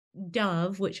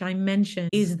Dove, which I mentioned,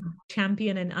 is the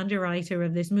champion and underwriter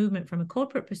of this movement from a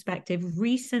corporate perspective,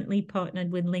 recently partnered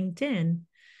with LinkedIn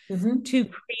to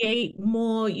create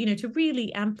more, to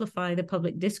really amplify the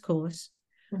public discourse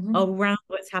around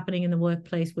what's happening in the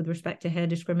workplace with respect to hair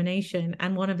discrimination.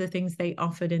 And one of the things they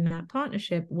offered in that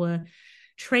partnership were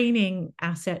training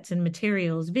assets and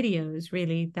materials, videos,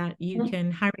 really, that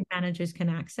hiring managers can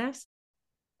access.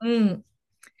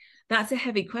 That's a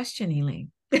heavy question,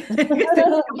 Elaine.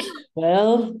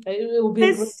 Well, it will be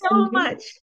There's so much.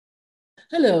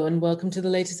 Hello, and welcome to the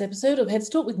latest episode of Heads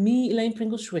Talk with me, Elaine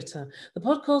Pringle-Schwitter, the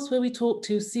podcast where we talk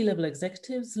to C-level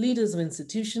executives, leaders of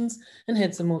institutions, and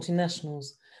heads of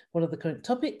multinationals. What are the current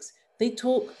topics? They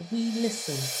talk, we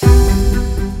listen.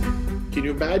 Can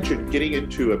you imagine getting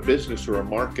into a business or a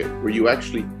market where you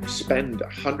actually spend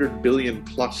 100 billion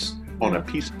plus on a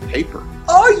piece of paper?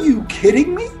 Are you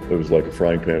kidding me? It was like a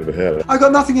frying pan to the head. I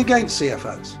got nothing against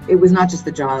CFOs. It was not just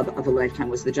the job of a lifetime,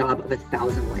 it was the job of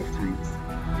 1,000 lifetimes.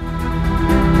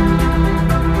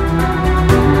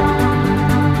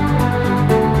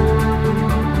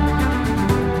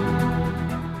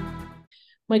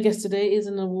 My guest today is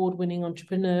an award-winning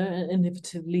entrepreneur and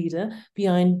innovative leader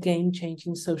behind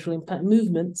game-changing social impact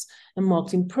movements and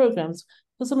marketing programs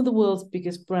for some of the world's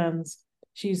biggest brands.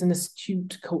 She's an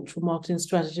astute cultural marketing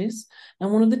strategist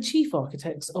and one of the chief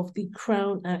architects of the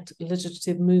Crown Act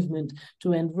legislative movement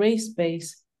to end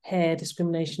race-based hair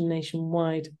discrimination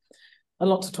nationwide. A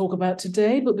lot to talk about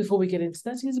today, but before we get into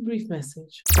that, here's a brief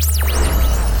message.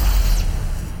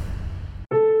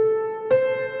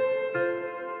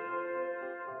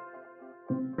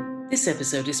 This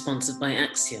episode is sponsored by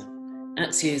Axia.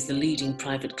 Axia is the leading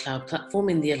private cloud platform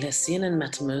in the Atlassian and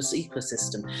Mattermost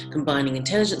ecosystem, combining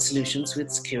intelligent solutions with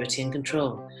security and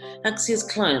control. Axia's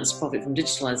clients profit from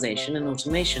digitalization and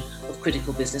automation of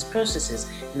critical business processes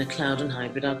in a cloud and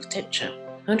hybrid architecture.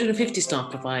 150 staff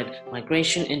provide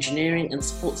migration, engineering, and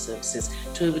support services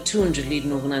to over 200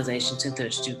 leading organizations in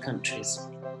 32 countries.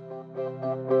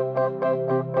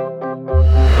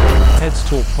 Heads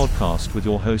Talk podcast with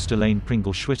your host Elaine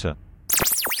Pringle-Schwitter.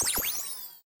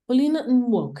 Orlena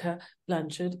Nwokah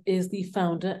Blanchard is the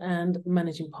founder and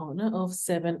managing partner of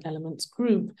 7 Elements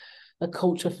Group, a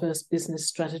culture-first business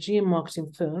strategy and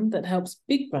marketing firm that helps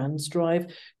big brands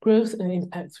drive growth and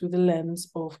impact through the lens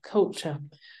of culture.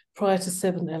 Prior to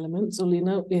 7 Elements,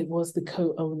 Orlena was the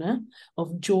co-owner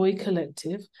of Joy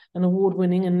Collective, an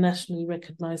award-winning and nationally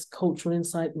recognized cultural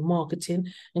insight marketing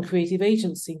and creative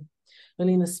agency.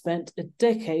 Orlena spent a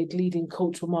decade leading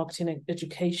cultural marketing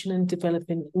education and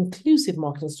developing inclusive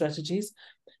marketing strategies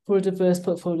for a diverse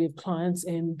portfolio of clients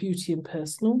in beauty and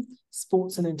personal,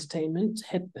 sports and entertainment,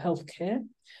 healthcare,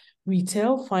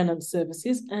 retail, finance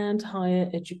services, and higher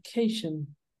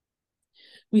education.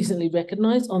 Recently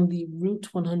recognized on the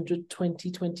Root 100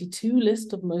 2022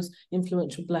 list of most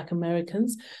influential Black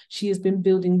Americans, she has been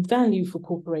building value for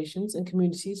corporations and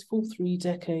communities for 3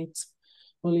 decades.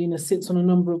 Orlena sits on a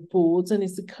number of boards and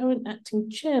is the current acting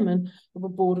chairman of a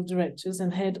board of directors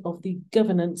and head of the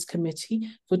governance committee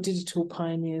for Digital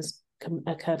Pioneers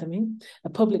Academy,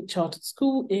 a public chartered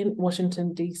school in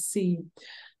Washington, D.C.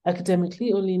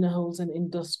 Academically, Orlena holds an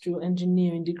industrial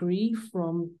engineering degree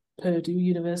from Purdue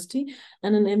University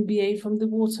and an MBA from the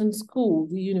Wharton School,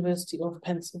 the University of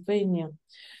Pennsylvania.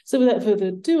 So without further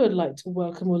ado, I'd like to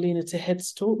welcome Orlena to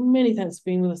Heads Talk. Many thanks for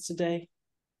being with us today.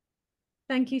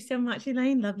 Thank you so much,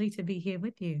 Elaine. Lovely to be here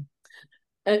with you.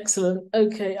 Excellent.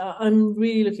 Okay, I'm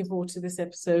really looking forward to this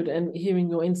episode and hearing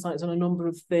your insights on a number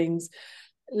of things.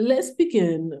 Let's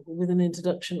begin with an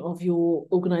introduction of your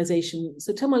organization.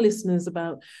 So tell my listeners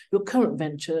about your current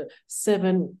venture,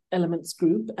 7 Elements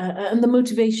Group, and the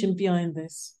motivation behind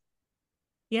this.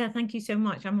 Yeah, thank you so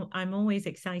much. I'm always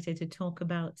excited to talk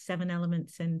about 7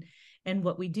 Elements and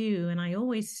what we do. And I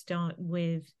always start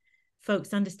with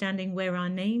folks understanding where our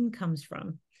name comes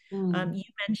from. You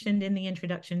mentioned in the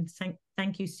introduction,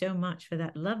 thank you so much for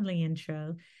that lovely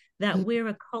intro, that we're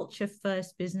a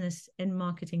culture-first business and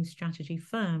marketing strategy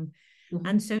firm.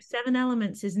 And so 7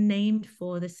 Elements is named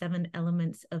for the 7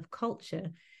 elements of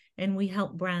culture. And we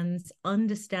help brands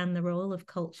understand the role of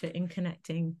culture in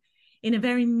connecting in a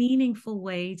very meaningful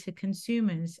way to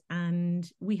consumers. And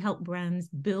we help brands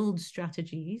build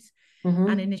strategies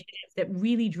and initiatives that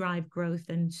really drive growth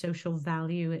and social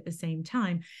value at the same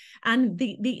time. And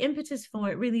the impetus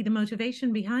for it, really the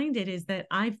motivation behind it, is that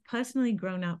I've personally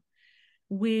grown up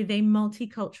with a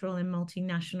multicultural and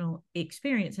multinational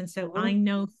experience. And so I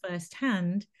know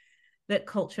firsthand that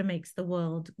culture makes the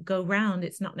world go round.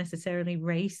 It's not necessarily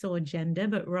race or gender,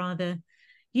 but rather,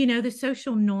 the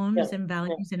social norms and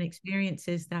values and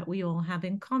experiences that we all have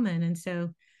in common. And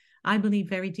so I believe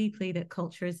very deeply that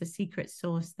culture is the secret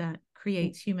sauce that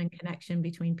creates human connection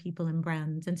between people and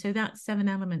brands. And so that's 7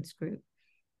 Elements Group.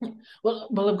 Well,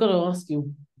 I've got to ask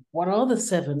you, what are the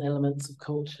 7 elements of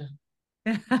culture?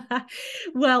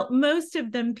 Well, most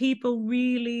of them people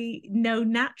really know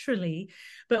naturally.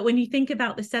 But when you think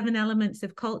about the 7 elements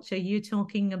of culture, you're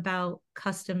talking about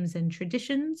customs and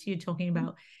traditions, you're talking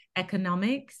about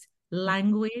economics,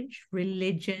 language,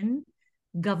 religion,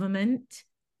 government,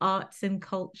 arts and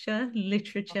culture,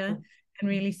 literature, and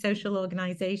really social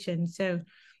organization. So,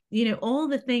 all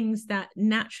the things that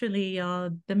naturally are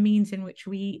the means in which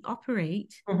we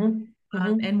operate.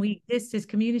 And we exist as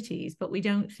communities, but we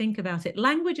don't think about it.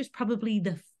 Language is probably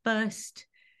the first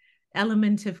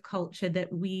element of culture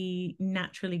that we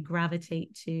naturally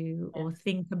gravitate to or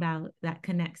think about that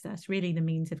connects us, really the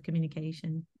means of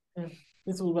communication. Yeah.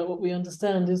 It's all about what we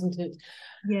understand, isn't it?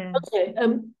 Yeah. Okay.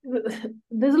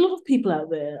 There's a lot of people out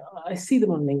there, I see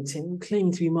them on LinkedIn,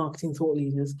 claiming to be marketing thought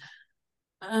leaders.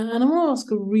 And I want to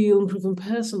ask a real and proven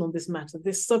person on this matter,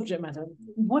 this subject matter.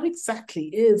 What exactly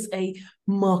is a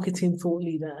marketing thought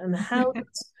leader, and how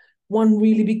does one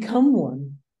really become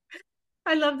one?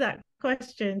 I love that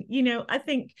question. I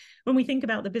think when we think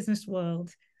about the business world,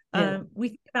 we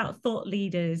think about thought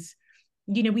leaders.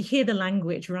 We hear the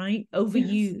language, right?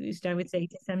 Overused, yes. I would say,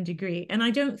 to some degree. And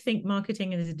I don't think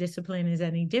marketing as a discipline is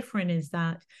any different, is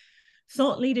that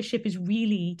thought leadership is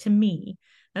really, to me,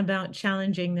 about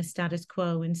challenging the status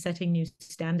quo and setting new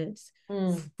standards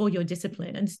for your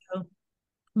discipline. And so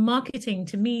marketing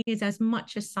to me is as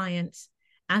much a science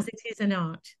as it is an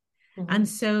art. And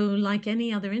so, like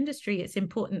any other industry, it's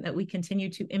important that we continue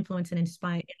to influence and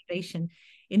inspire innovation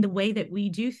in the way that we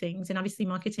do things. And obviously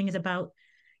marketing is about,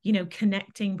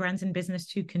 connecting brands and business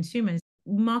to consumers.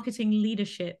 Marketing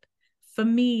leadership for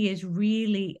me is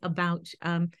really about,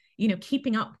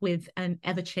 keeping up with an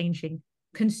ever-changing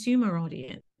consumer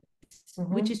audience,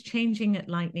 which is changing at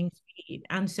lightning speed.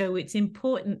 And so it's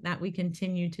important that we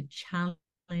continue to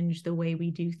challenge the way we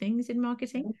do things in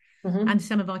marketing and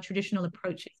some of our traditional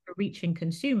approaches for reaching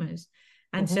consumers.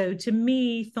 And so to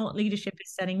me, thought leadership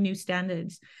is setting new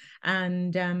standards.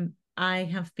 And I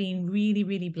have been really,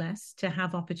 really blessed to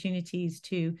have opportunities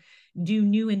to do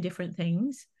new and different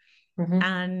things.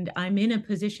 And I'm in a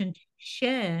position to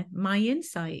share my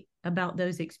insight about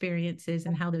those experiences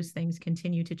and how those things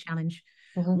continue to challenge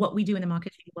what we do in the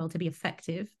marketing world to be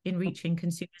effective in reaching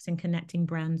consumers and connecting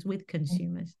brands with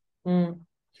consumers.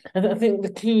 I think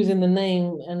the clues in the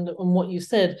name and on what you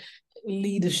said,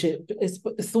 leadership is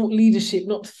thought leadership,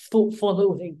 not thought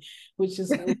following, which is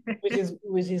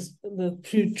the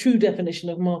true definition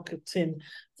of marketing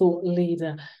thought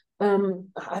leader.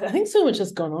 I think so much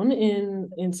has gone on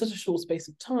in such a short space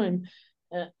of time,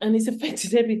 and it's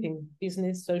affected everything: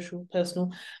 business, social,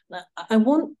 personal. I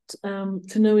want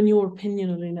to know, in your opinion,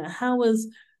 Orlena, how has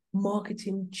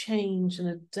marketing changed and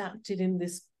adapted in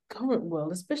this current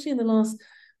world, especially in the last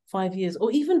 5 years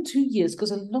or even 2 years,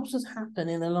 because a lot has happened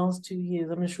in the last 2 years.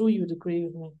 I'm sure you would agree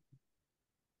with me.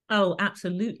 Oh,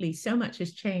 absolutely. So much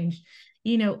has changed.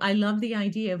 I love the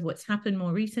idea of what's happened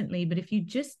more recently, but if you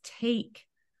just take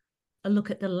a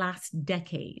look at the last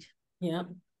decade,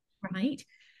 right?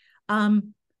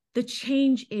 The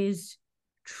change is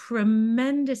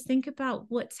tremendous. Think about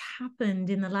what's happened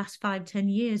in the last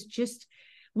 5-10 years, just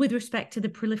with respect to the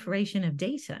proliferation of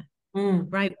data,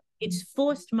 right? It's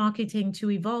forced marketing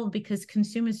to evolve because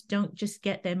consumers don't just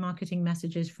get their marketing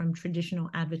messages from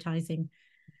traditional advertising,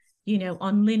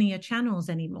 on linear channels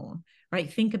anymore,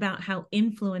 right? Think about how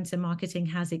influencer marketing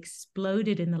has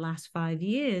exploded in the last 5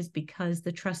 years because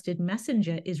the trusted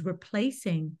messenger is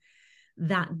replacing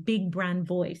that big brand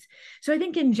voice. So I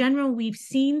think in general, we've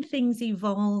seen things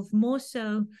evolve more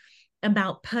so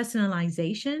about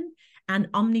personalization and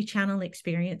omni-channel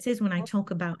experiences. When I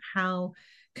talk about how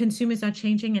consumers are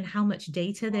changing and how much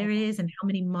data there is and how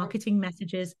many marketing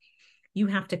messages you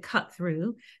have to cut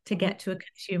through to get to a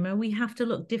consumer, we have to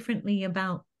look differently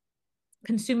about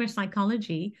consumer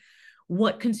psychology,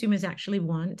 what consumers actually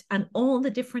want, and all the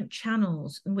different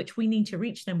channels in which we need to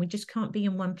reach them. We just can't be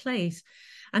in one place.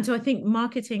 And so I think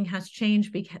marketing has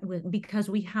changed because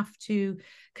we have to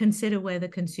consider where the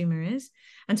consumer is.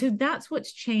 And so that's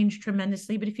what's changed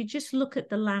tremendously. But if you just look at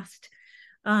the last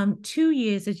 2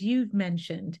 years, as you've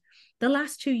mentioned, the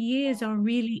last 2 years are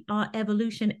really our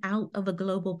evolution out of a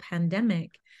global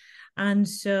pandemic. And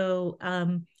so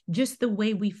just the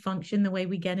way we function, the way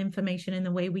we get information, and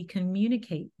the way we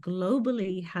communicate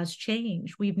globally has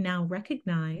changed. We've now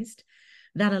recognized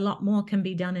that a lot more can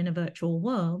be done in a virtual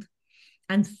world.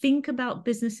 And think about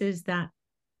businesses that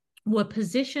were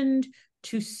positioned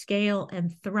to scale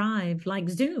and thrive, like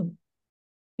Zoom.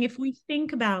 if we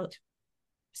think about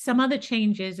some other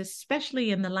changes,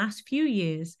 especially in the last few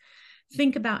years,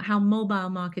 think about how mobile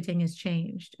marketing has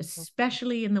changed,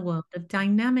 especially in the world of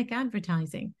dynamic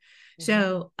advertising.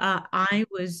 So I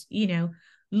was,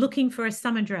 looking for a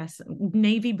summer dress.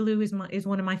 Navy blue is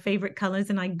one of my favorite colors.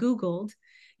 And I Googled,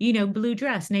 blue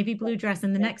dress, navy blue dress.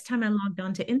 And the next time I logged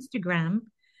on to Instagram,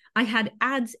 I had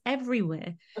ads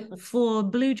everywhere for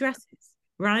blue dresses.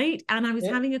 Right. And I was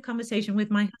having a conversation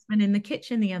with my husband in the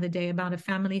kitchen the other day about a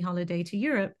family holiday to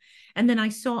Europe. And then I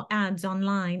saw ads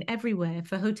online everywhere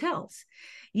for hotels,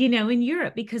 in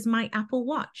Europe, because my Apple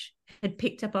Watch had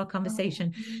picked up our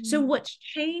conversation. So what's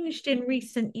changed in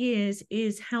recent years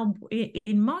is how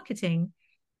in marketing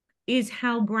is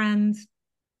how brands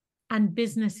and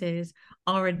businesses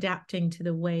are adapting to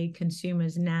the way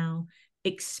consumers now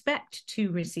expect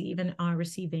to receive and are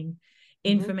receiving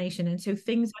information. And so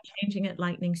things are changing at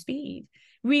lightning speed,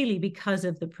 really, because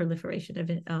of the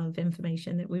proliferation of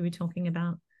information that we were talking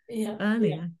about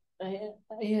earlier.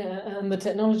 And the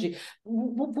technology.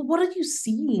 What are you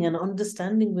seeing and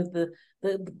understanding with the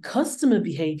customer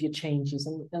behavior changes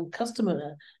and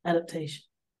customer adaptation?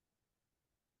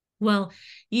 Well,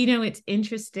 it's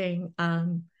interesting.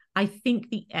 I think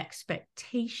the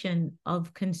expectation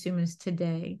of consumers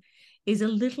today is a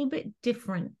little bit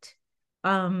different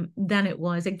than it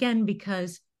was, again,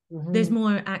 because there's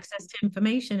more access to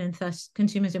information and thus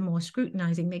consumers are more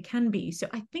scrutinizing. They can be. So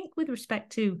I think with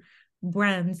respect to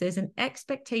brands, there's an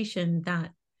expectation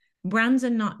that brands are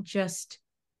not just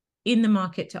in the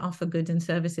market to offer goods and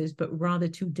services, but rather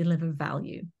to deliver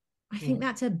value. I think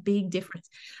that's a big difference.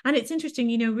 And it's interesting,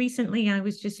 recently I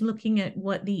was just looking at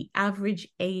what the average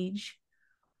age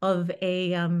of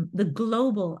the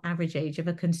global average age of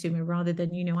a consumer, rather than,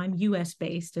 I'm US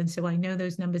based. And so I know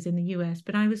those numbers in the US,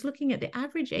 but I was looking at the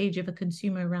average age of a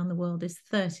consumer around the world is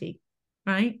 30,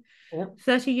 right?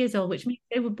 30 years old, which means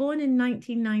they were born in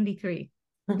 1993.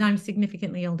 I'm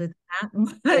significantly older than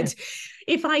that. But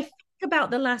if I think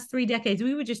about the last 3 decades,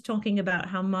 we were just talking about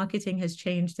how marketing has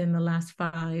changed in the last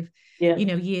 5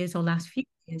 years or last few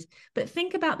years. But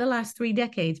think about the last 3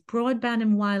 decades: broadband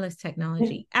and wireless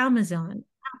technology, Amazon,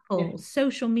 Apple,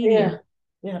 social media.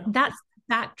 That's the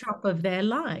backdrop of their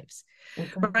lives.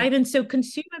 Right. And so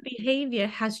consumer behavior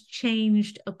has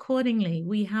changed accordingly.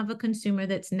 We have a consumer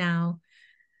that's now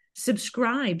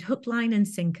subscribed hook, line, and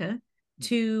sinker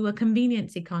to a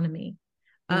convenience economy.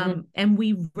 And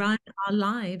we run our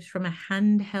lives from a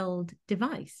handheld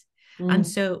device. And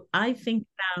so I think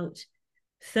about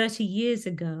 30 years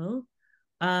ago,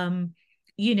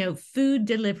 food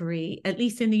delivery, at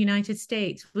least in the United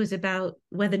States, was about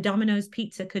whether Domino's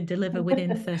Pizza could deliver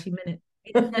within 30 minutes,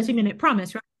 30-minute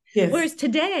promise, right? Yes. Whereas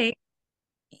today,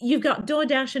 you've got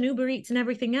DoorDash and Uber Eats and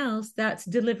everything else that's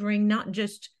delivering not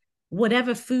just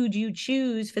whatever food you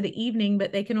choose for the evening,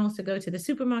 but they can also go to the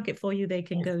supermarket for you. They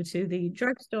can go to the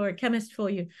drugstore, chemist for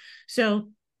you. So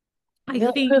I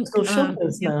think personal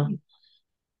shoppers now.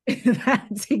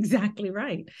 That's exactly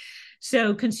right.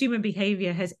 So consumer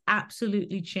behavior has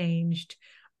absolutely changed.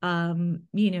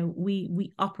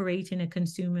 We operate in a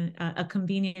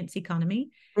convenience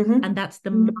economy, and that's the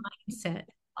mindset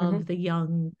of the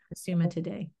young consumer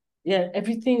today. Yeah,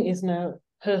 everything is now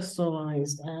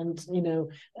personalized, and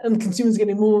and consumers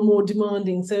getting more and more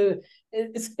demanding. So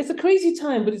it's a crazy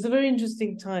time, but it's a very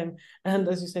interesting time, and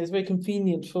as you say, it's very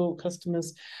convenient for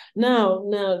customers. Now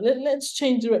let's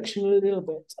change direction a little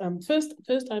bit.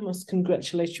 First I must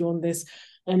congratulate you on this.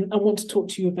 I want to talk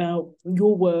to you about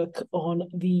your work on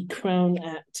the Crown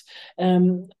Act.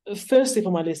 Firstly,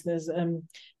 for my listeners,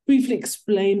 briefly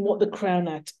explain what the Crown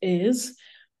Act is.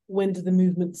 When did the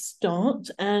movement start,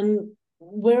 and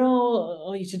where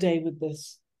are you today with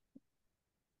this?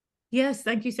 Yes,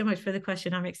 thank you so much for the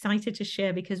question. I'm excited to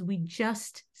share because we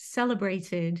just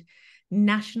celebrated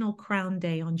National Crown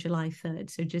Day on July 3rd.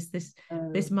 So just this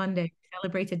Monday, we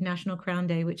celebrated National Crown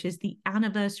Day, which is the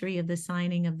anniversary of the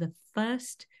signing of the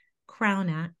first Crown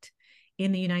Act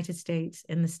in the United States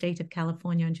in the state of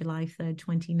California on July 3rd,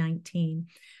 2019.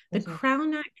 The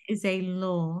Crown Act is a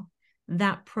law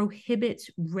that prohibits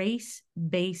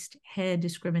race-based hair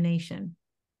discrimination.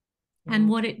 And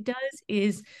what it does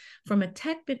is, from a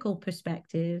technical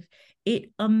perspective,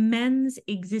 it amends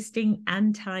existing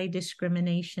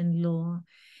anti-discrimination law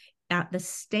at the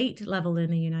state level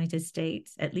in the United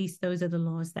States. At least those are the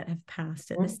laws that have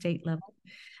passed at the state level.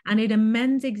 And it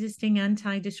amends existing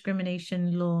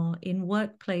anti-discrimination law in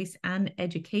workplace and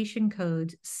education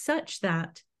codes such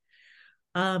that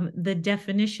the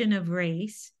definition of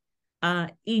race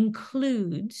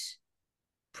includes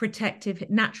protective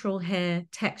natural hair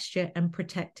texture and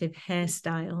protective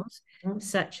hairstyles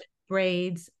such as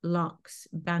braids, locks,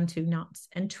 Bantu knots,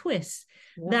 and twists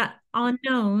that are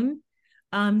known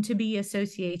to be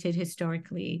associated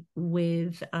historically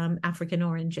with African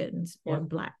origins or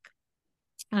Black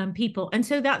people. And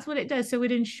so that's what it does. So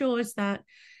it ensures that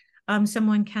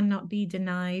someone cannot be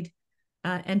denied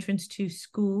entrance to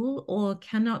school or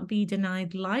cannot be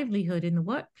denied livelihood in the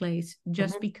workplace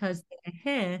just because their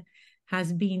hair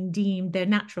has been deemed, their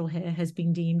natural hair has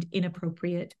been deemed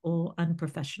inappropriate or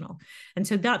unprofessional. And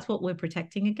so that's what we're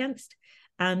protecting against.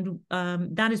 And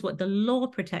that is what the law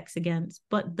protects against.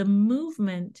 But the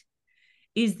movement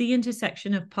is the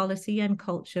intersection of policy and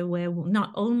culture, where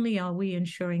not only are we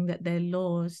ensuring that there are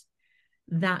laws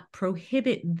that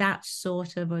prohibit that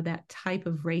sort of or that type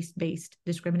of race-based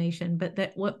discrimination, but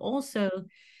that we're also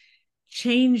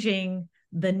changing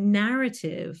the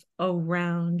narrative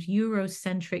around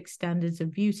Eurocentric standards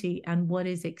of beauty and what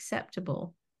is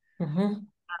acceptable.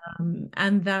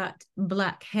 And that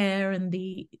Black hair and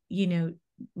the,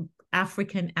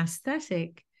 African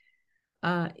aesthetic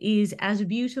is as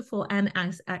beautiful and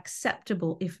as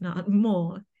acceptable, if not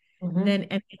more, than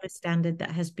any other standard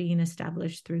that has been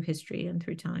established through history and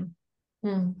through time.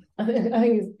 I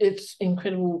think it's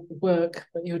incredible work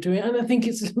that you're doing, and I think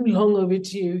it's long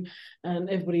overdue. And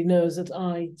everybody knows that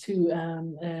I too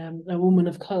am a woman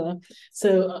of color,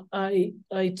 so I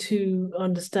too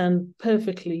understand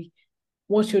perfectly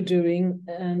what you're doing.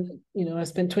 And I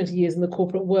spent 20 years in the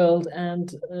corporate world,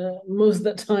 and most of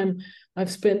that time I've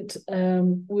spent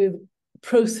with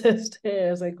processed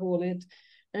hair, as I call it,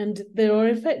 and there are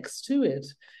effects to it.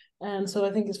 And so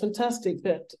I think it's fantastic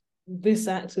that this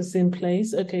act is in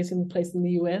place. Okay, it's in place in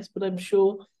the US, but I'm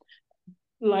sure,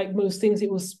 like most things, it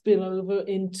will spill over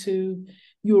into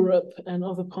Europe and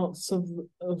other parts of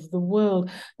the world.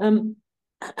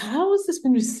 How has this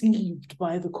been received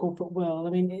by the corporate world? I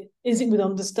mean, is it with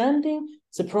understanding,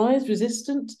 surprise,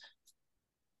 resistant?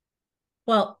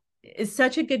 Well, it's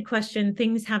such a good question.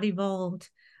 Things have evolved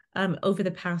over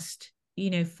the past,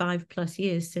 5+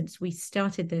 years since we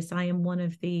started this. I am one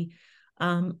of the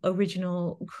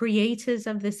original creators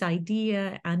of this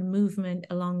idea and movement,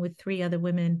 along with 3 other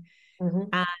women,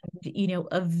 and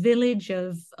a village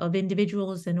of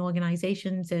individuals and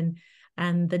organizations,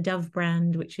 and the Dove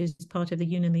brand, which is part of the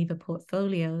Unilever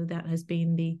portfolio, that has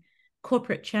been the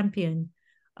corporate champion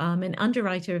and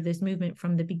underwriter of this movement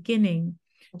from the beginning.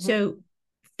 So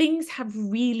things have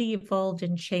really evolved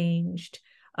and changed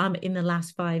in the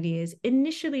last 5 years.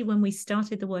 Initially, when we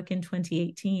started the work in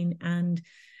 2018 and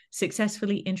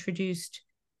successfully introduced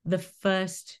the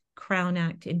first Crown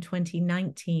Act in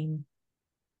 2019,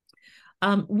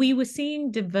 we were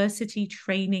seeing diversity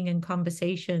training and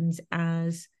conversations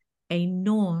as a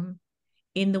norm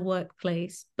in the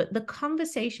workplace, but the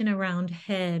conversation around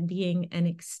hair being an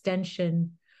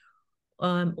extension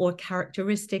or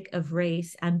characteristic of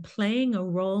race and playing a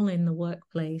role in the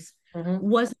workplace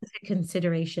wasn't a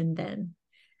consideration then.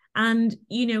 And,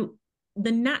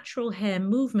 the natural hair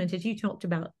movement, as you talked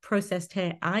about, processed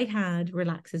hair, I had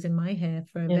relaxers in my hair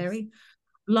for a very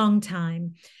long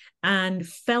time and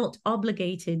felt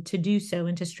obligated to do so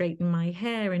and to straighten my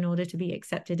hair in order to be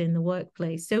accepted in the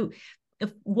workplace. So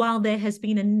while there has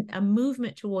been a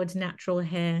movement towards natural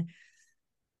hair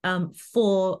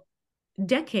for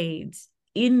decades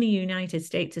in the United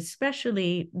States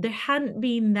especially, there hadn't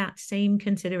been that same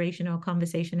consideration or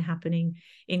conversation happening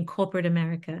in corporate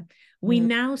America. We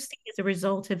now see, as a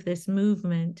result of this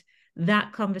movement,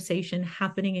 that conversation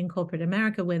happening in corporate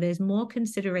America, where there's more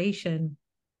consideration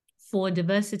for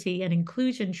diversity and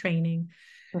inclusion training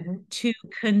to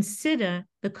consider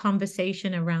the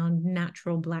conversation around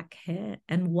natural Black hair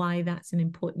and why that's an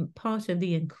important part of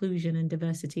the inclusion and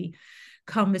diversity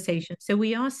conversation. So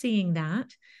we are seeing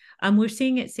that. We're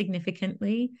seeing it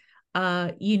significantly.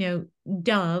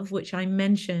 Dove, which I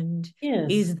mentioned,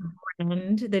 is the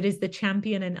brand that is the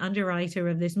champion and underwriter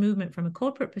of this movement from a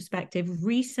corporate perspective,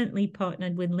 recently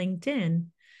partnered with LinkedIn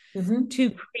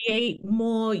to create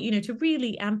more, to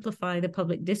really amplify the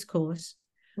public discourse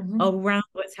around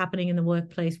what's happening in the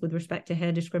workplace with respect to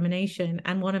hair discrimination.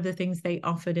 And one of the things they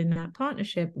offered in that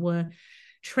partnership were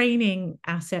training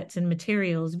assets and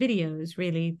materials, videos,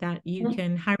 really, that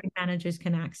hiring managers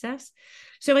can access.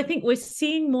 So I think we're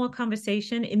seeing more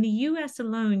conversation. In the US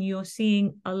alone, you're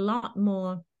seeing a lot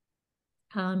more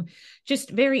just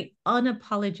very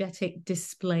unapologetic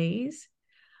displays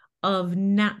of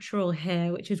natural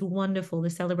hair, which is wonderful, the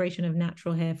celebration of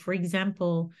natural hair. For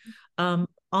example,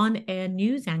 on-air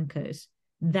news anchors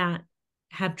that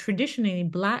have traditionally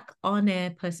Black on-air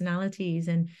personalities,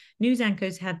 and news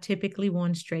anchors have typically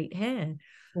worn straight hair.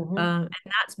 And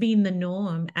that's been the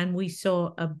norm. And we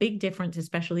saw a big difference,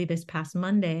 especially this past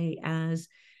Monday, as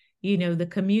the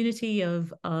community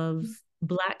of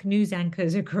Black news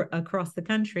anchors across the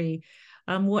country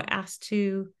were asked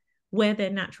to wear their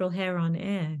natural hair on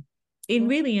air,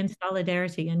 in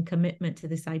solidarity and commitment to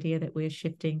this idea that we're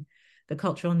shifting the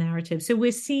cultural narrative. So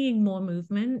we're seeing more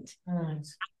movement, and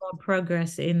more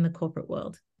progress in the corporate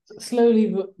world.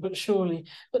 Slowly but surely.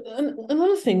 But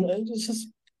another thing, just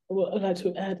what I'd like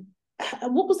to add,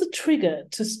 what was the trigger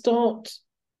to start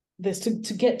this, to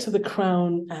get to the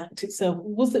Crown Act itself?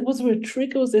 Was there a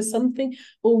trigger? Was there something?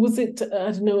 Or was it,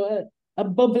 I don't know, a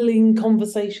bubbling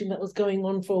conversation that was going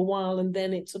on for a while, and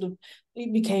then it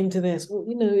became to this?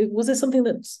 Was there something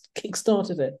that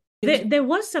kick-started it? There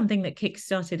was something that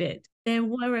kick-started it. There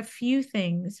were a few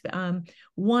things.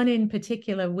 One in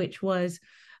particular, which was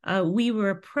we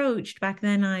were approached back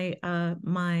then.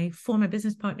 My former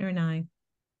business partner and I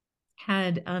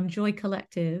had Joy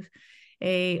Collective,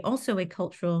 also a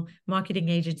cultural marketing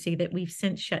agency that we've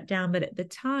since shut down. But at the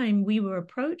time, we were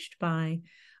approached by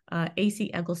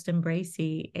AC Eggleston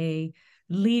Bracey, a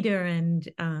leader and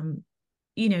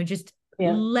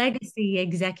legacy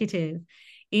executive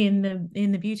in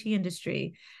the beauty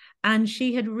industry. And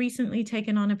she had recently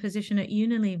taken on a position at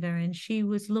Unilever, and she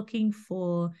was looking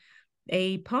for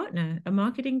a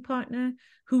marketing partner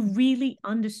who really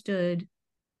understood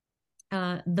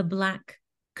the Black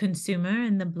consumer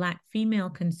and the Black female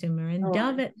consumer. And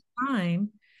Dove at the time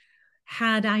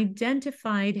had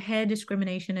identified hair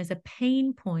discrimination as a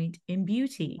pain point in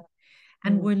beauty,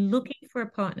 and were looking for a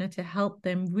partner to help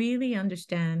them really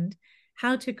understand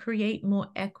how to create more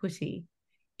equity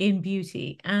in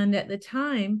beauty. And at the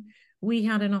time, we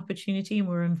had an opportunity and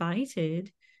were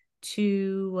invited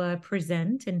to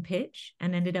present and pitch,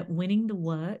 and ended up winning the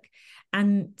work,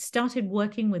 and started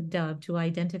working with Dove to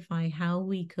identify how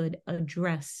we could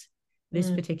address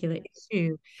this particular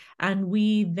issue. And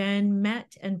we then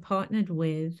met and partnered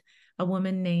with a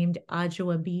woman named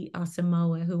Ajua B.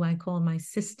 Asamoah, who I call my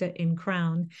sister in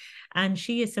Crown. And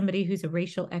she is somebody who's a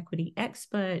racial equity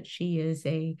expert. She is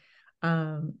a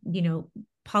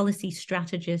policy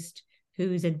strategist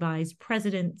who's advised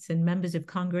presidents and members of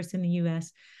Congress in the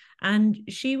US. And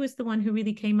she was the one who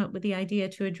really came up with the idea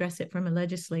to address it from a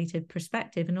legislative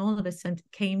perspective. And all of us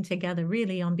came together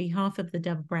really on behalf of the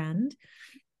Dove brand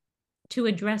to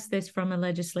address this from a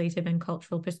legislative and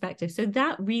cultural perspective. So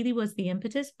that really was the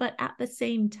impetus. But at the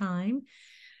same time,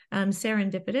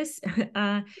 serendipitous,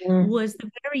 was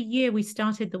the very year we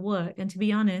started the work. And to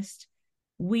be honest,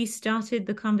 we started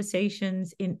the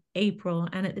conversations in April.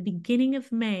 And at the beginning of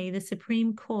May, the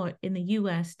Supreme Court in the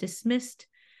US dismissed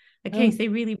a case. They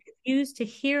really refused to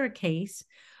hear a case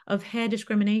of hair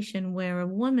discrimination where a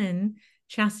woman,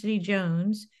 Chastity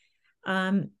Jones,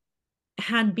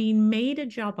 had been made a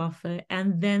job offer,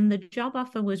 and then the job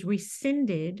offer was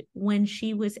rescinded when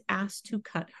she was asked to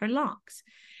cut her locks.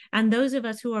 And those of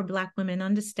us who are Black women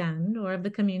understand, or of the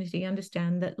community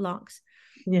understand, that locks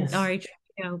are a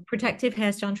protective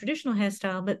hairstyle, traditional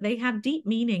hairstyle, but they have deep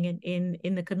meaning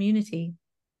in the community.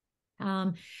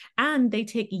 And they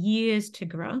take years to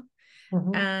grow.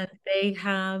 And they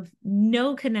have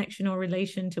no connection or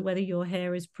relation to whether your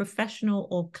hair is professional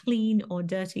or clean or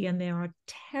dirty. And there are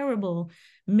terrible,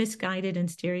 misguided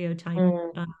and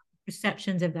stereotyped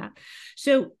perceptions of that.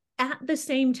 So at the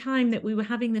same time that we were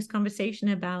having this conversation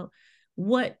about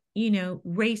what,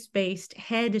 race-based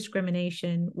hair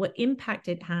discrimination, what impact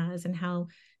it has, and how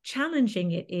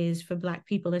challenging it is for Black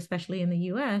people, especially in the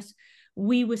US,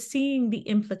 we were seeing the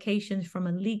implications from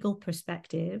a legal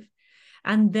perspective.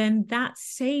 And then that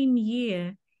same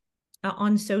year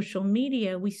on social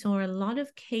media, we saw a lot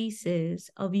of cases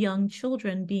of young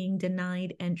children being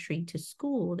denied entry to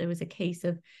school. There was a case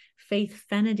of Faith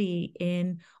Fennedy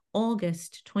in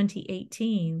August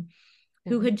 2018,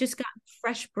 who had just got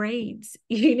fresh braids,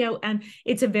 and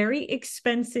it's a very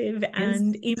expensive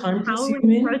and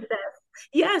empowering process.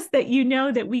 Yes, that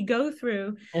that we go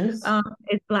through as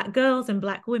Black girls and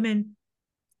Black women.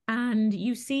 And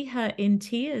you see her in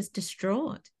tears,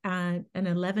 distraught, an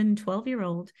 11,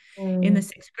 12-year-old in the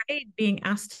 6th grade being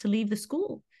asked to leave the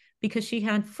school because she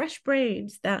had fresh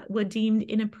braids that were deemed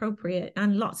inappropriate,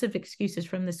 and lots of excuses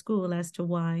from the school as to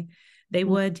why they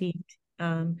were deemed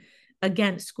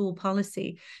against school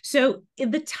policy. So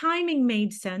the timing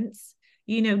made sense.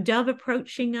 Dove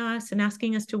approaching us and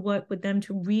asking us to work with them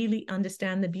to really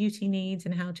understand the beauty needs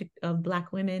and how to of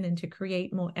Black women, and to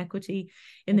create more equity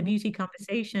in the beauty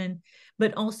conversation,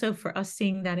 but also for us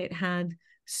seeing that it had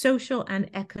social and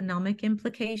economic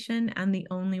implication, and the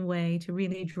only way to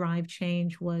really drive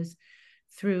change was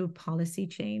through policy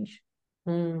change.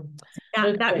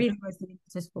 That really was the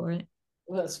impetus for it.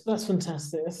 That's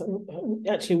fantastic.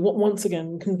 Actually, once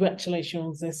again,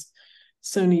 congratulations on this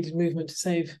so needed movement to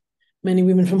save many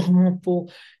women from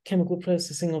harmful chemical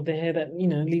processing of their hair that,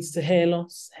 leads to hair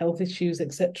loss, health issues,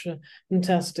 etc.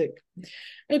 Fantastic.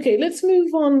 Okay, let's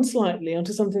move on slightly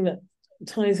onto something that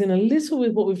ties in a little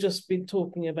with what we've just been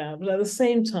talking about, but at the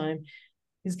same time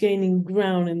is gaining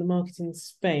ground in the marketing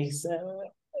space.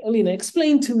 Orlena,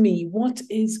 explain to me, what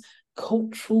is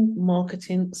cultural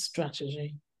marketing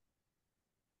strategy?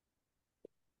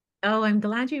 Oh, I'm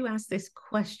glad you asked this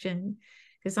question,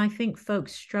 because I think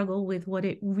folks struggle with what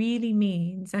it really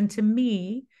means. And to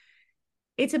me,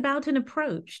 it's about an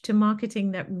approach to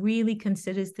marketing that really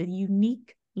considers the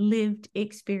unique lived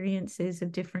experiences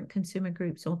of different consumer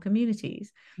groups or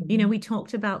communities. Mm-hmm. We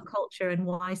talked about culture and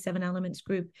why 7 Elements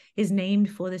Group is named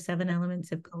for the 7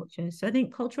 elements of culture. So I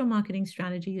think cultural marketing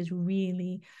strategy is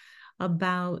really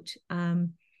about,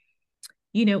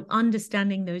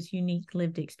 understanding those unique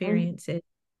lived experiences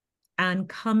and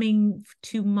coming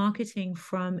to marketing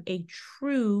from a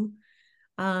true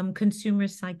consumer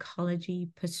psychology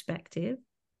perspective.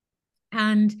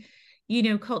 And,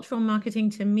 cultural marketing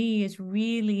to me is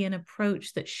really an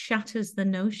approach that shatters the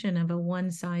notion of a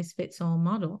one-size-fits-all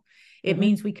model. It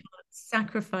means we can't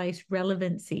sacrifice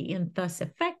relevancy and thus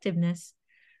effectiveness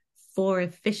for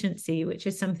efficiency, which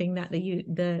is something that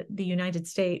the United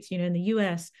States, in the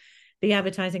US, the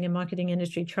advertising and marketing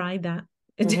industry tried that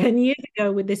 10 years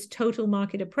ago with this total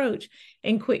market approach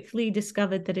and quickly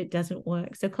discovered that it doesn't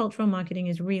work. So cultural marketing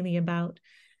is really about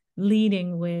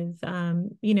leading with, the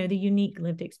unique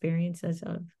lived experiences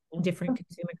of different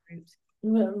consumer groups.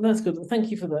 Well, that's good. Thank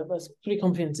you for that. That's pretty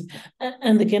comprehensive.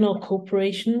 And again, are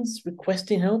corporations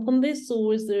requesting help on this,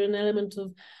 or is there an element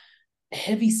of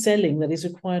heavy selling that is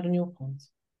required on your part?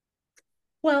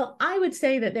 Well, I would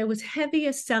say that there was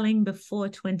heavier selling before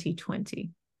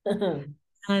 2020.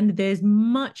 And there's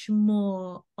much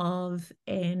more of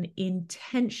an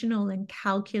intentional and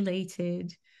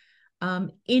calculated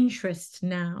interest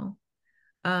now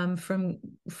from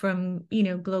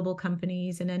global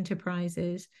companies and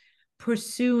enterprises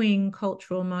pursuing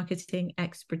cultural marketing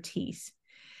expertise.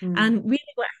 And really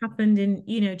what happened in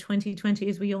 2020,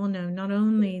 as we all know, not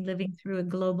only living through a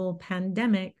global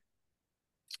pandemic,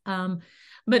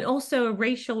 but also a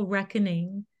racial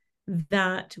reckoning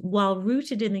that, while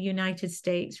rooted in the United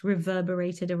States,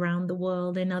 reverberated around the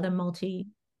world in other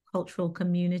multicultural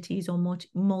communities or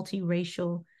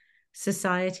multiracial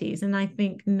societies. And I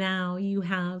think now you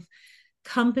have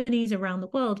companies around the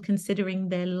world considering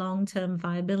their long-term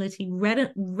viability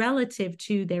relative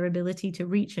to their ability to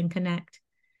reach and connect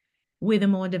with a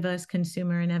more diverse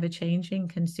consumer and ever-changing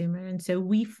consumer. And so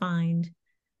we find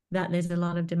that there's a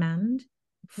lot of demand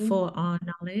for our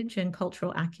knowledge and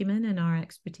cultural acumen and our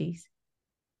expertise.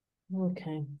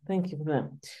 Okay, thank you for that.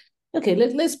 Okay,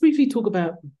 let's briefly talk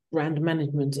about brand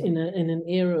management in an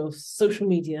era of social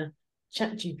media,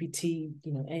 ChatGPT,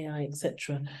 AI,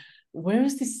 etc. Where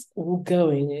is this all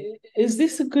going? Is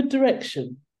this a good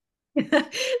direction? Well,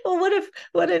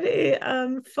 what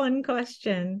a fun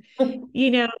question.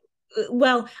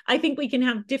 Well, I think we can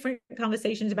have different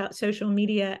conversations about social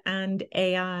media and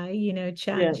AI,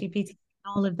 ChatGPT,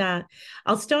 all of that.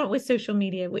 I'll start with social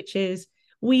media, which is,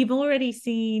 we've already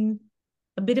seen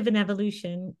a bit of an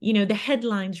evolution. The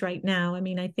headlines right now,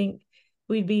 I think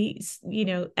we'd be,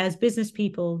 as business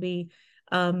people, be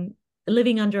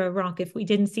living under a rock if we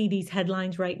didn't see these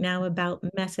headlines right now about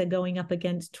Meta going up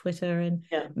against Twitter and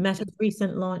Meta's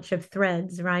recent launch of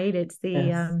Threads, right? It's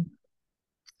the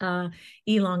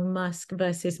Elon Musk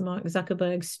versus Mark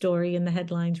Zuckerberg story in the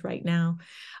headlines right now.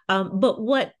 But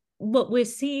what we're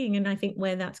seeing, and I think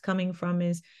where that's coming from,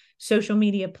 is social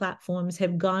media platforms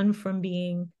have gone from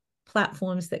being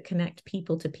platforms that connect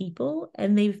people to people,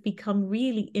 and they've become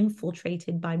really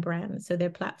infiltrated by brands. So they're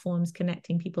platforms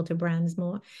connecting people to brands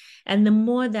more. And the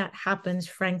more that happens,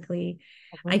 frankly,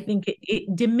 I think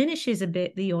it diminishes a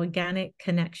bit the organic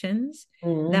connections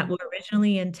that were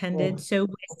originally intended. So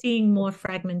we're seeing more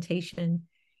fragmentation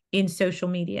in social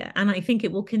media. And I think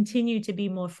it will continue to be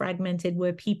more fragmented,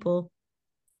 where people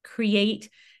create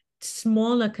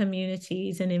smaller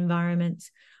communities and environments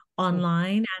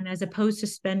online, and as opposed to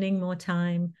spending more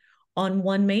time on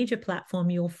one major platform,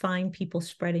 you'll find people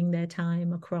spreading their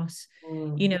time across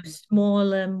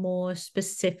smaller, more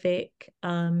specific,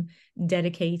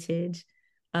 dedicated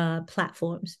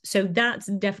platforms. So that's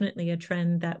definitely a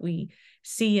trend that we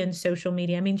see in social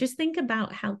media. Just think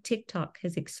about how TikTok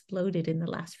has exploded in the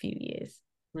last few years.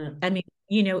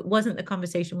 It wasn't the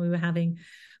conversation we were having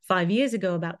 5 years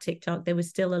ago about TikTok. There was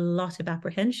still a lot of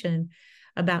apprehension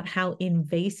about how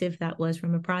invasive that was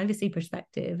from a privacy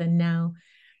perspective. And now,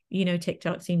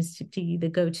 TikTok seems to be the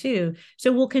go-to.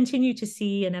 So we'll continue to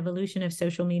see an evolution of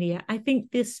social media. I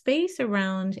think this space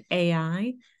around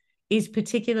AI is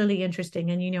particularly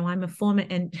interesting. And, I'm a former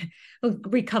and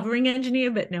recovering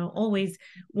engineer, but no, always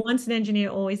once an engineer,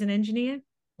 always an engineer.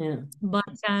 Yeah. But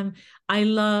I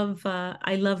love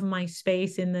my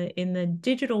space in the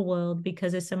digital world,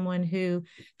 because as someone who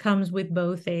comes with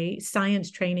both a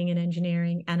science training in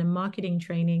engineering and a marketing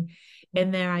training,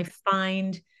 and there I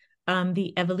find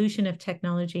the evolution of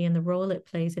technology and the role it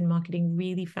plays in marketing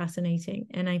really fascinating.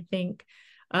 And I think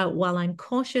while I'm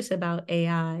cautious about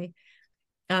AI,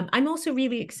 I'm also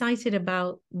really excited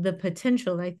about the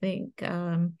potential. I think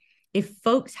if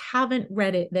folks haven't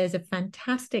read it, there's a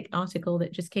fantastic article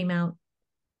that just came out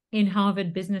in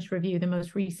Harvard Business Review, the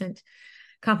most recent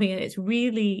copy, and it's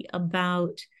really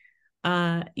about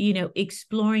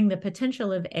exploring the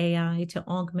potential of AI to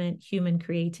augment human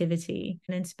creativity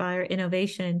and inspire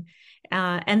innovation.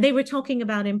 And they were talking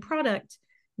about in product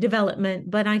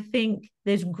development, but I think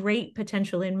there's great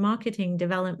potential in marketing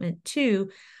development too.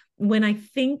 When I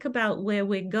think about where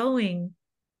we're going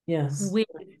with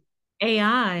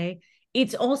AI,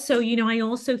 it's also, I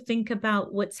also think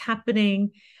about what's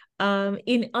happening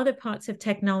in other parts of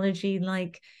technology,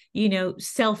 like,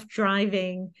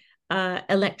 self-driving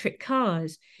electric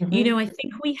cars. I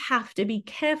think we have to be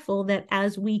careful that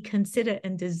as we consider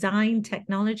and design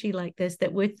technology like this,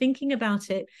 that we're thinking about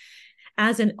it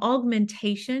as an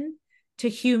augmentation to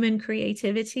human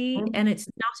creativity. And it's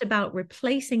not about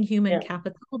replacing human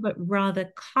capital, but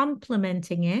rather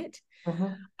complementing it.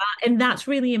 And that's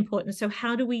really important. So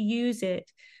how do we use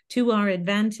it to our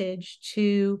advantage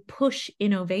to push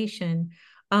innovation,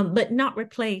 but not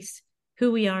replace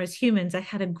who we are as humans? I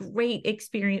had a great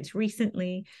experience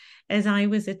recently as I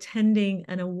was attending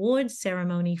an awards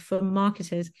ceremony for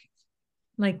marketers.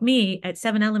 Like me, at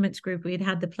 7 Elements Group, we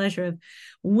had the pleasure of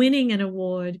winning an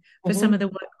award for some of the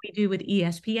work we do with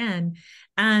ESPN.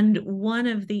 And one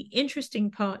of the interesting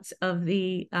parts of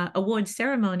the award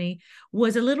ceremony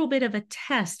was a little bit of a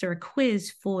test or a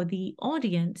quiz for the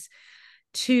audience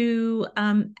to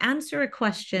answer a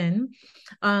question.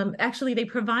 Actually, they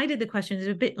provided the questions,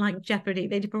 a bit like Jeopardy.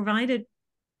 They provided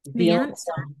the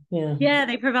answer. Yeah,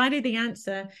 they provided the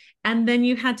answer, and then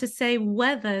you had to say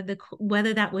whether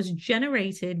that was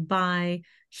generated by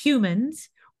humans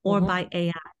or by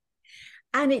AI.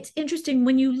 And it's interesting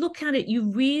when you look at it,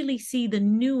 you really see the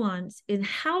nuance in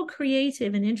how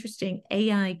creative and interesting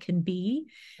AI can be,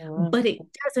 but it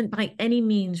doesn't by any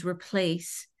means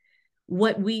replace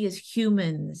what we as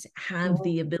humans have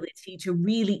the ability to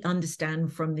really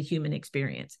understand from the human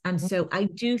experience. And so I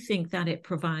do think that it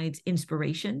provides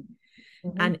inspiration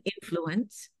and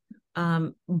influence,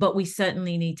 but we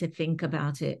certainly need to think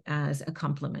about it as a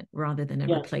complement rather than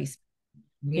a replacement.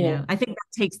 I think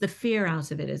that takes the fear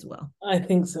out of it as well. I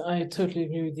think so. I totally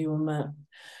agree with you on that.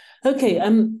 Okay,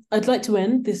 I'd like to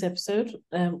end this episode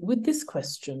with this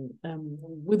question.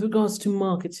 With regards to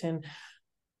marketing,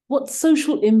 what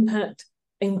social impact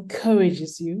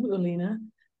encourages you, Orlena,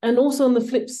 and also on the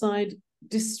flip side,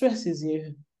 distresses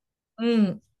you?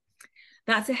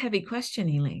 That's a heavy question,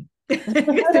 Elaine.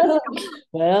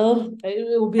 Well,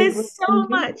 it will be. There's so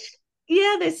much.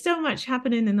 Yeah, there's so much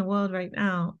happening in the world right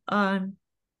now.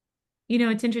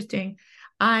 It's interesting.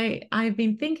 I've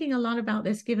been thinking a lot about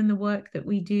this, given the work that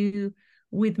we do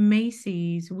with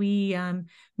Macy's. We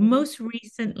most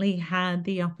recently had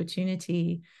the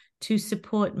opportunity to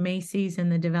support Macy's in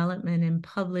the development and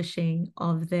publishing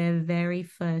of their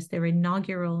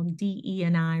inaugural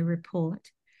DE&I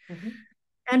report.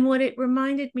 And what it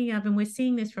reminded me of, and we're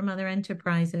seeing this from other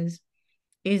enterprises,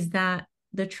 is that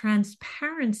the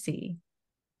transparency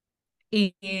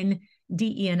in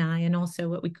DE&I and also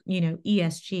what we,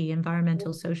 ESG,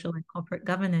 environmental, social, and corporate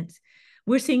governance,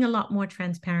 we're seeing a lot more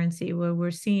transparency, where we're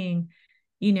seeing,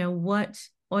 what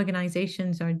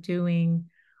organizations are doing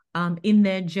in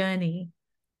their journey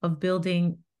of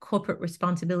building corporate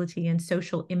responsibility and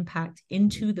social impact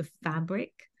into the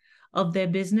fabric of their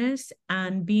business,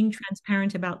 and being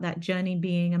transparent about that journey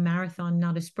being a marathon,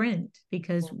 not a sprint,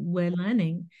 because we're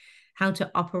learning how to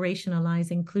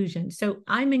operationalize inclusion. So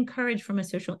I'm encouraged from a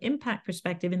social impact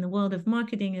perspective in the world of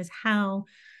marketing as how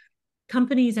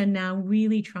companies are now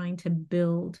really trying to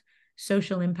build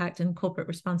social impact and corporate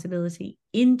responsibility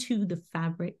into the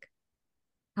fabric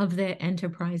of their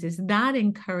enterprises. That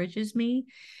encourages me.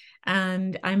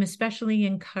 And I'm especially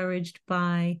encouraged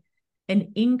by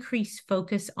an increased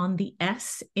focus on the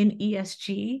S in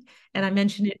ESG. And I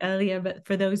mentioned it earlier, but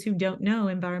for those who don't know,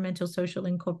 environmental, social,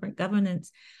 and corporate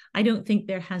governance, I don't think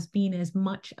there has been as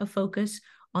much a focus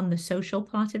on the social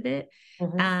part of it.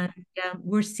 And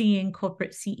we're seeing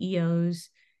corporate CEOs,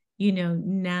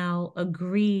 now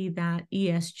agree that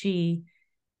ESG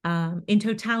in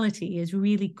totality is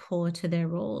really core to their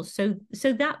roles. So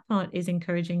that part is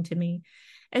encouraging to me.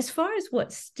 As far as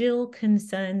what still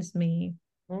concerns me,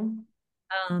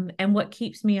 and what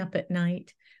keeps me up at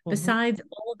night, besides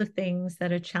all the things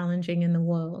that are challenging in the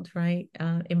world, right?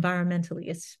 Environmentally,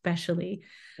 especially,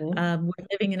 we're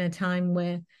living in a time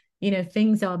where,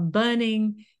 things are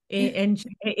burning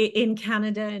in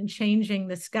Canada and changing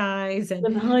the skies. And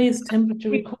the highest temperature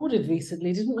recorded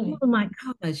recently, didn't we? Oh my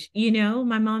gosh.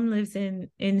 My mom lives in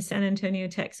San Antonio,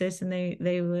 Texas, and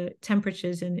they were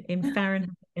temperatures in Fahrenheit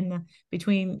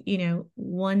between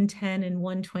 110 and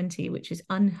 120, which is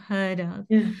unheard of.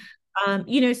 Yeah.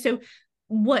 So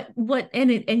what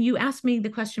and you asked me the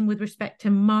question with respect to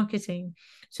marketing.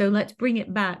 So let's bring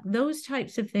it back. Those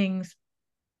types of things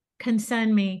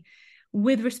concern me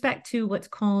with respect to what's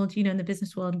called, in the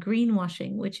business world,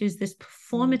 greenwashing, which is this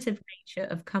performative nature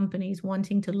of companies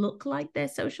wanting to look like they're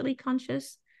socially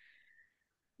conscious,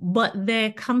 but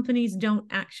their organizations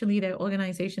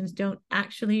don't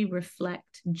actually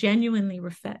genuinely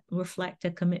reflect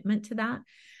a commitment to that.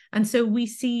 And so we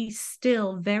see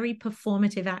still very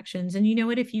performative actions. And you know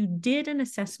what, if you did an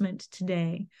assessment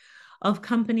today of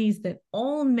companies that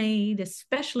all made,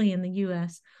 especially in the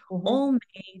US, all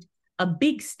made a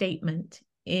big statement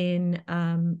in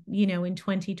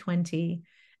 2020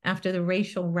 after the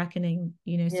racial reckoning,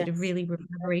 sort of really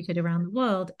reverberated around the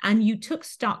world, and you took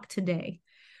stock today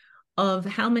of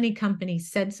how many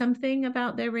companies said something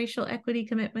about their racial equity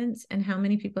commitments and how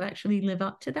many people actually live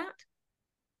up to that,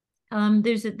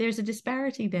 there's a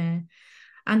disparity there.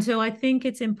 And so I think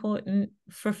it's important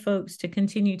for folks to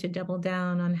continue to double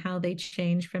down on how they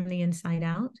change from the inside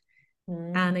out,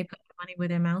 and they put their money where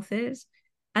their mouth is.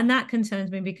 And that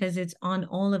concerns me because it's on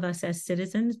all of us as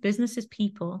citizens. Business is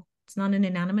people. It's not an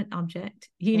inanimate object.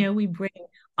 We bring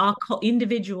our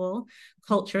individual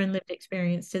culture and lived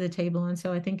experience to the table. And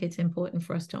so I think it's important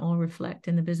for us to all reflect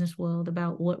in the business world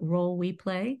about what role we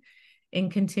play in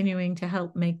continuing to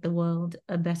help make the world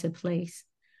a better place.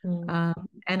 And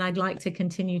I'd like to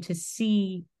continue to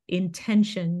see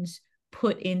intentions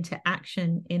put into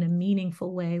action in a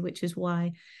meaningful way, which is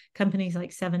why companies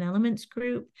like 7 Elements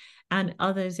Group and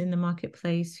others in the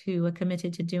marketplace who are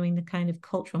committed to doing the kind of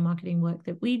cultural marketing work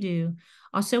that we do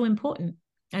are so important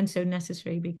and so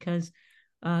necessary, because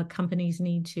companies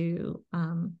need to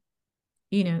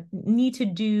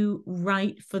do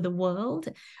right for the world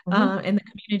and the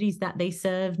communities that they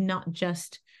serve, not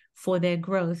just for their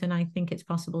growth. And I think it's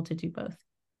possible to do both.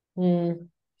 I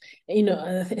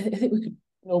think we could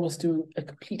almost do a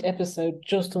complete episode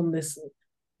just on this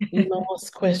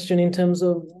last question, in terms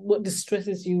of what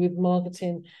distresses you with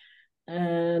marketing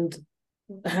and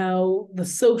how the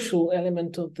social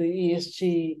element of the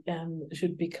ESG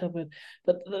should be covered.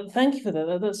 But thank you for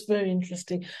that. That's very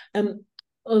interesting.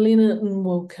 Orlena and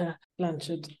Nwokah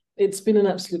Blanchard, it's been an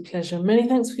absolute pleasure. Many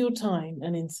thanks for your time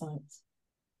and insights.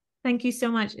 Thank you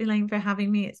so much, Elaine, for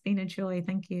having me. It's been a joy.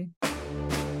 Thank you.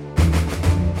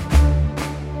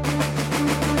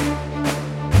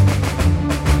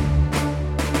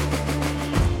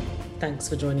 Thanks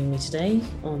for joining me today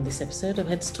on this episode of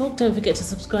Heads Talk. Don't forget to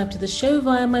subscribe to the show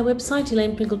via my website,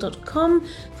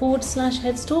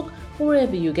 elainepringle.com/Heads Talk, or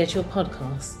wherever you get your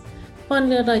podcasts.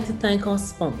 Finally, I'd like to thank our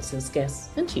sponsors,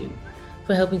 guests, and you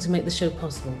for helping to make the show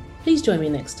possible. Please join me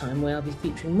next time, where I'll be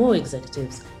featuring more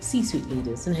executives, C-suite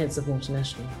leaders, and heads of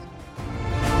multinationals.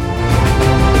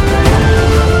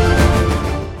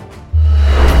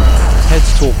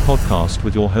 Heads Talk podcast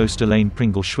with your host Elaine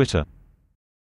Pringle Schwitter.